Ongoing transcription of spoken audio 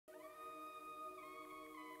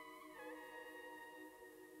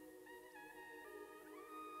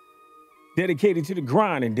dedicated to the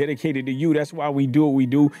grind and dedicated to you. That's why we do what we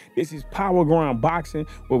do. This is Power Grind Boxing,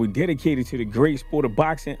 where we're dedicated to the great sport of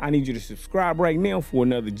boxing. I need you to subscribe right now for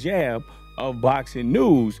another jab of boxing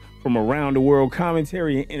news from around the world,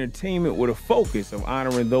 commentary and entertainment with a focus of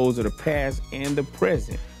honoring those of the past and the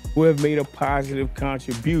present who have made a positive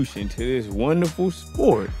contribution to this wonderful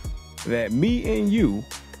sport that me and you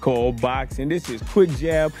call boxing. This is Quick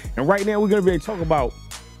Jab, and right now we're going to be able to talk about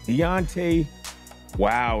Deontay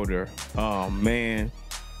Wilder. Oh man,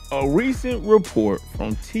 a recent report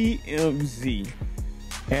from TMZ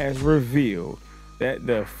has revealed that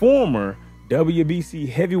the former WBC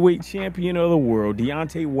heavyweight champion of the world,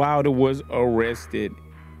 Deontay Wilder, was arrested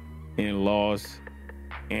in Los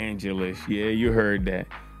Angeles. Yeah, you heard that.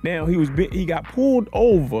 Now he got pulled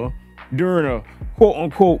over during a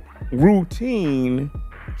quote-unquote routine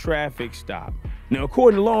traffic stop. Now,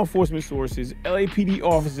 according to law enforcement sources, LAPD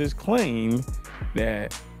officers claim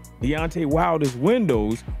that Deontay Wilder's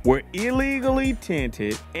windows were illegally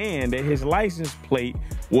tinted and that his license plate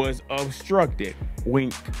was obstructed.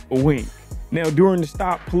 Wink, wink. Now, during the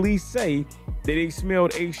stop, police say that they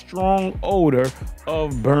smelled a strong odor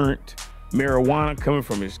of burnt marijuana coming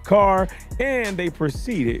from his car, and they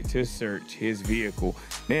proceeded to search his vehicle.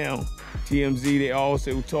 Now, TMZ, they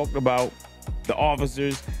also talked about the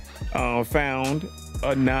officers found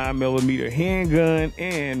a 9mm handgun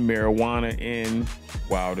and marijuana in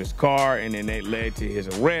Wilder's car, and then that led to his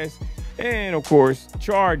arrest and, of course,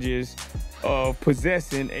 charges of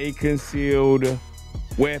possessing a concealed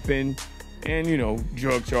weapon and, you know,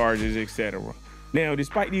 drug charges, etc. Now,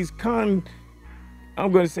 despite these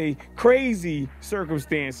crazy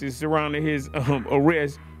circumstances surrounding his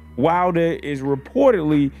arrest, Wilder was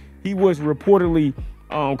reportedly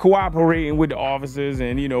cooperating with the officers,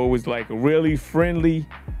 and you know, it was like a really friendly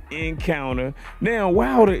encounter. Now,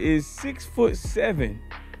 Wilder is 6'7".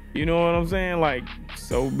 You know what I'm saying? Like,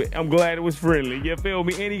 so I'm glad it was friendly. You feel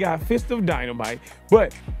me? And he got Fist of Dynamite,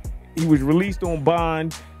 but he was released on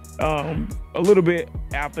bond a little bit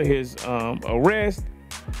after his arrest.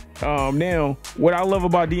 Now, what I love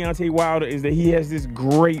about Deontay Wilder is that he has this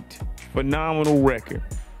great, phenomenal record.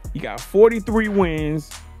 He got 43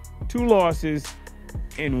 wins, 2 losses,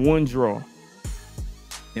 and 1 draw.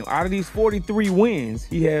 Now, out of these 43 wins,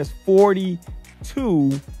 he has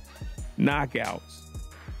 42 knockouts.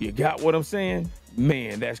 You got what I'm saying?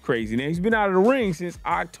 Man, that's crazy. Now, he's been out of the ring since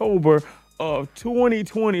October of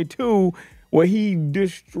 2022, where he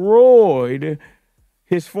destroyed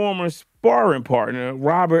his former sparring partner,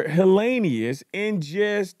 Robert Helenius, in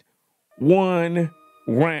just 1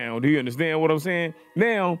 round. Do you understand what I'm saying?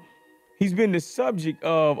 Now, he's been the subject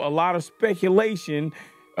of a lot of speculation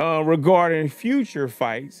regarding future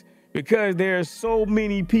fights because there's so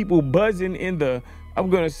many people buzzing in the, I'm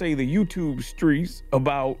going to say, the YouTube streets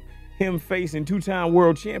about him facing 2-time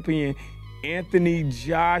world champion Anthony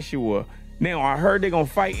Joshua. Now, I heard they're going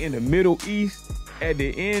to fight in the Middle East at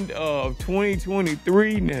the end of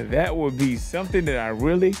 2023. Now, that would be something that I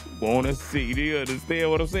really want to see. Do you understand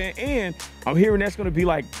what I'm saying? And I'm hearing that's going to be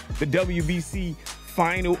like the WBC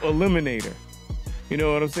final eliminator. You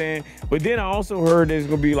know what I'm saying? But then I also heard there's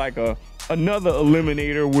going to be like another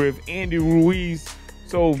eliminator with Andy Ruiz.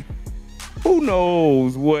 So who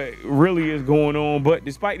knows what really is going on? But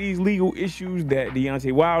despite these legal issues that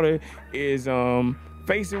Deontay Wilder is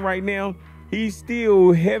facing right now, he's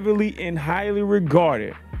still heavily and highly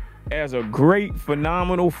regarded as a great,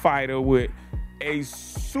 phenomenal fighter with a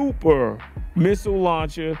super missile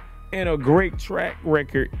launcher and a great track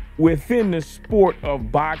record within the sport of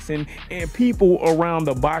boxing. And people around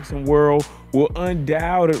the boxing world will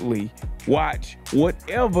undoubtedly watch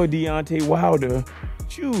whatever Deontay Wilder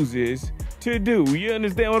chooses to do. You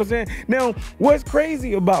understand what I'm saying? Now, what's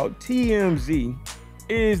crazy about TMZ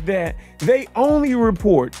is that they only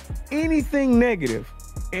report anything negative.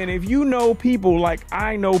 And if you know people like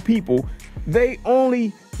I know people, they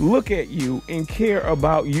only look at you and care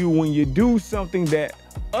about you when you do something that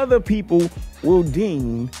other people will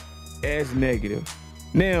deem as negative.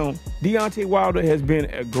 Now, Deontay Wilder has been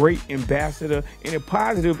a great ambassador and a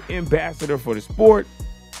positive ambassador for the sport.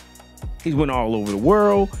 He's went all over the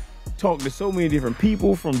world, talked to so many different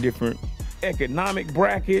people from different economic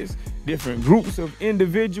brackets, different groups of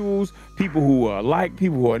individuals, people who are liked,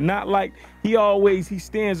 people who are not liked. He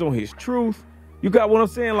stands on his truth. You got what I'm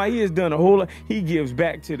saying? Like, he has done a whole lot. He gives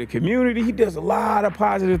back to the community. He does a lot of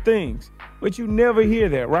positive things, but you never hear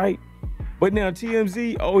that, right? But now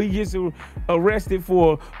TMZ, oh, he gets arrested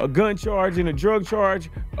for a gun charge and a drug charge,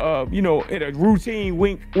 you know, at a routine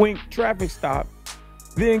wink, wink traffic stop.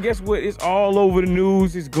 then guess what? It's all over the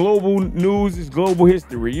news. It's global news. It's global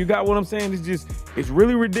history. You got what I'm saying? It's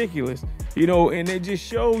really ridiculous, you know, and it just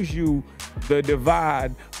shows you the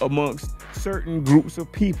divide amongst certain groups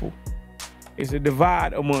of people. It's a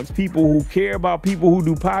divide amongst people who care about people who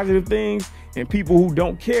do positive things and people who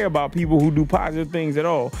don't care about people who do positive things at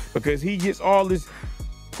all, because he gets all this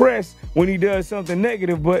press when he does something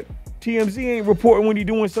negative, but TMZ ain't reporting when he's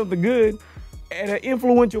doing something good. At an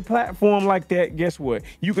influential platform like that, guess what?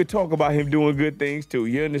 You could talk about him doing good things too.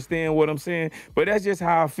 You understand what I'm saying? But that's just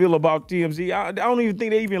how I feel about TMZ. I don't even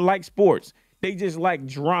think they even like sports. They just like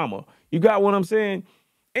drama. You got what I'm saying?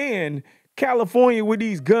 And California, with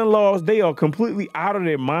these gun laws, they are completely out of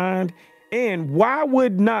their mind. And why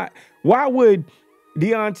would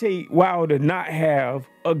Deontay Wilder not have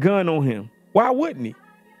a gun on him? Why wouldn't he?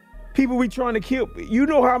 People be trying to kill. You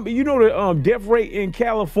know the death rate in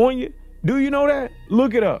California? Do you know that?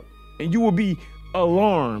 Look it up, and you will be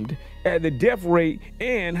alarmed at the death rate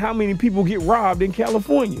and how many people get robbed in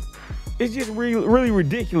California. It's just really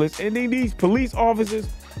ridiculous. And then these police officers,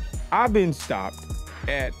 I've been stopped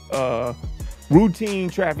at routine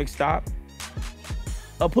traffic stop.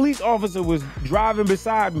 A police officer was driving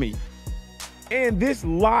beside me, and this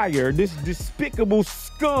liar, this despicable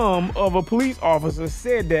scum of a police officer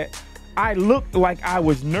said that I looked like I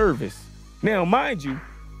was nervous. Now, mind you,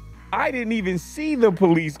 I didn't even see the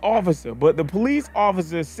police officer, but the police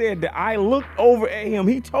officer said that I looked over at him.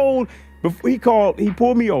 He pulled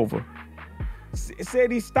me over,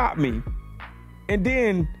 said he stopped me. And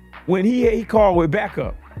then when he called with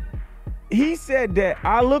backup, he said that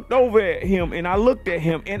I looked over at him and I looked at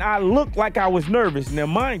him and I looked like I was nervous. Now,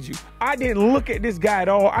 mind you, I didn't look at this guy at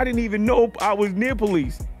all. I didn't even know I was near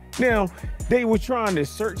police. Now, they were trying to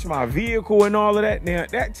search my vehicle and all of that. Now, at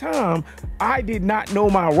that time, I did not know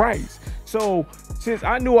my rights. So since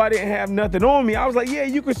I knew I didn't have nothing on me, I was like, yeah,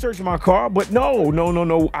 you can search my car. But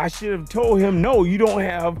no. I should have told him, no, you don't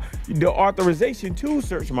have the authorization to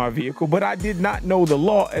search my vehicle. But I did not know the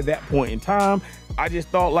law at that point in time. I just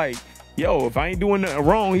thought like, yo, if I ain't doing nothing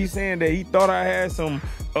wrong, he's saying that he thought I had some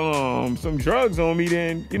drugs on me,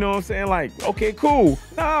 then, you know what I'm saying? Like, okay, cool.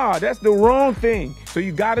 Nah, that's the wrong thing. So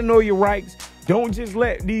you got to know your rights. Don't just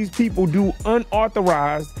let these people do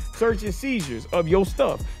unauthorized search and seizures of your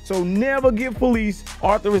stuff. So never give police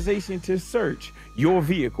authorization to search your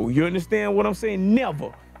vehicle. You understand what I'm saying?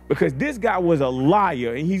 Never. Because this guy was a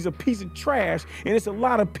liar and he's a piece of trash. And it's a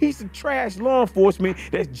lot of piece of trash law enforcement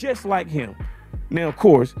that's just like him. Now, of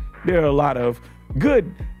course, there are a lot of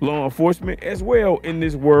good law enforcement as well in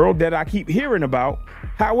this world that I keep hearing about.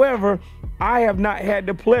 However, I have not had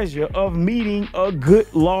the pleasure of meeting a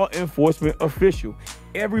good law enforcement official.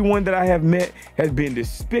 Everyone that I have met has been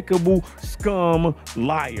despicable, scum,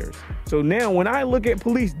 liars. So now when I look at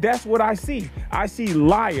police, that's what I see. I see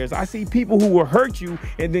liars. I see people who will hurt you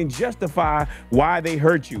and then justify why they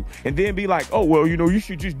hurt you. And then be like, oh, well, you know, you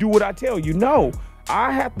should just do what I tell you. No,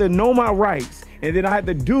 I have to know my rights. And then I have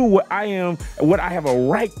to do what I have a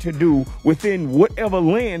right to do within whatever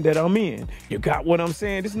land that I'm in. You got what I'm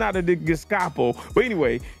saying? It's not a Gestapo. But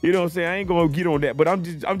anyway, you know what I'm saying? I ain't gonna get on that. But I'm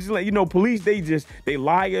just letting you know, police, they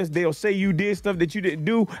liars. They'll say you did stuff that you didn't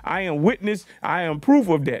do. I am witness. I am proof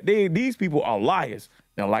of that. These people are liars.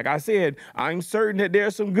 Now, like I said, I'm certain that there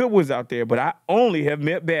are some good ones out there, but I only have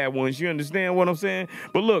met bad ones. You understand what I'm saying?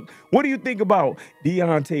 But look, what do you think about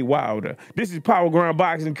Deontay Wilder? This is Power Grind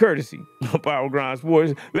Boxing courtesy of Power Grind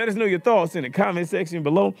Sports. Let us know your thoughts in the comment section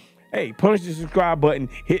below. Hey, punch the subscribe button,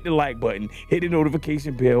 hit the like button, hit the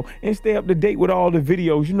notification bell, and stay up to date with all the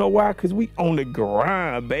videos. You know why? Because we on the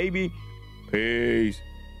grind, baby. Peace.